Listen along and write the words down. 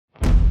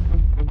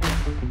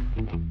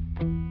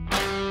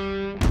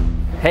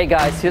Hey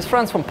guys, here's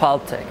Franz from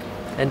Pulp-Tec,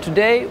 and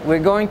today we're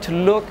going to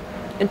look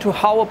into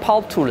how a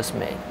pulp tool is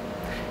made.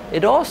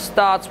 It all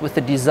starts with the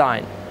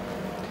design.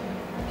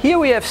 Here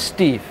we have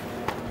Steve.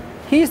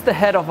 He's the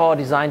head of our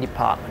design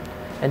department,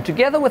 and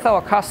together with our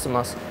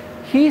customers,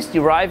 he's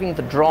deriving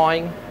the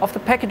drawing of the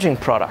packaging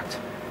product,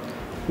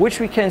 which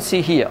we can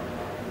see here.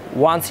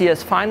 Once he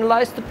has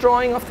finalized the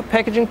drawing of the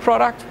packaging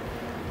product,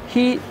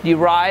 he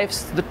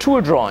derives the tool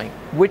drawing,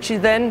 which he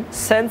then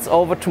sends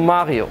over to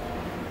Mario.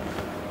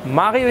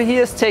 Mario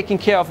here is taking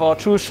care of our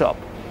tool shop,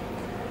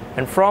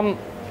 and from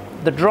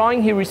the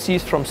drawing he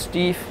receives from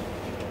Steve,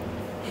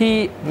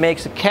 he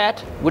makes a CAD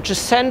which is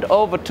sent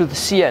over to the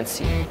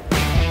CNC.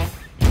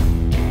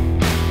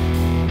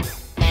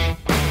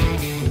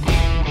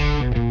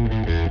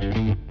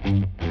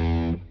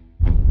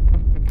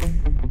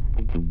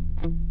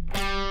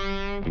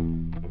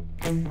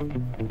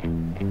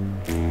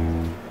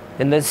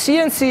 In the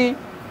CNC,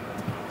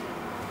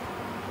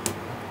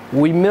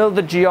 we mill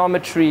the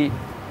geometry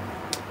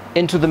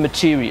into the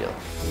material.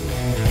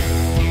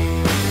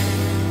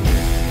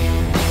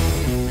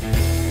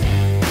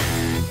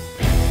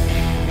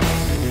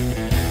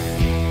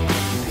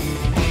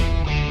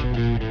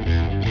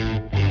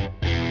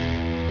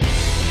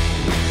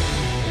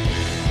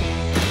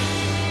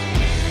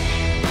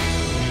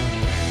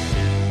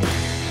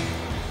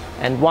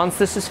 And once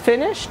this is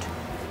finished,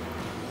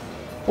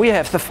 we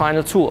have the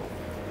final tool.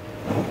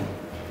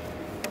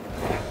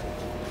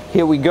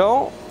 Here we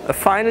go, a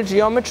final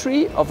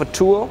geometry of a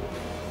tool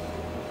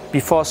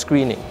before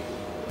screening.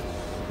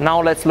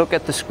 Now let's look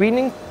at the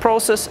screening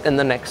process in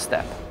the next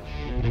step.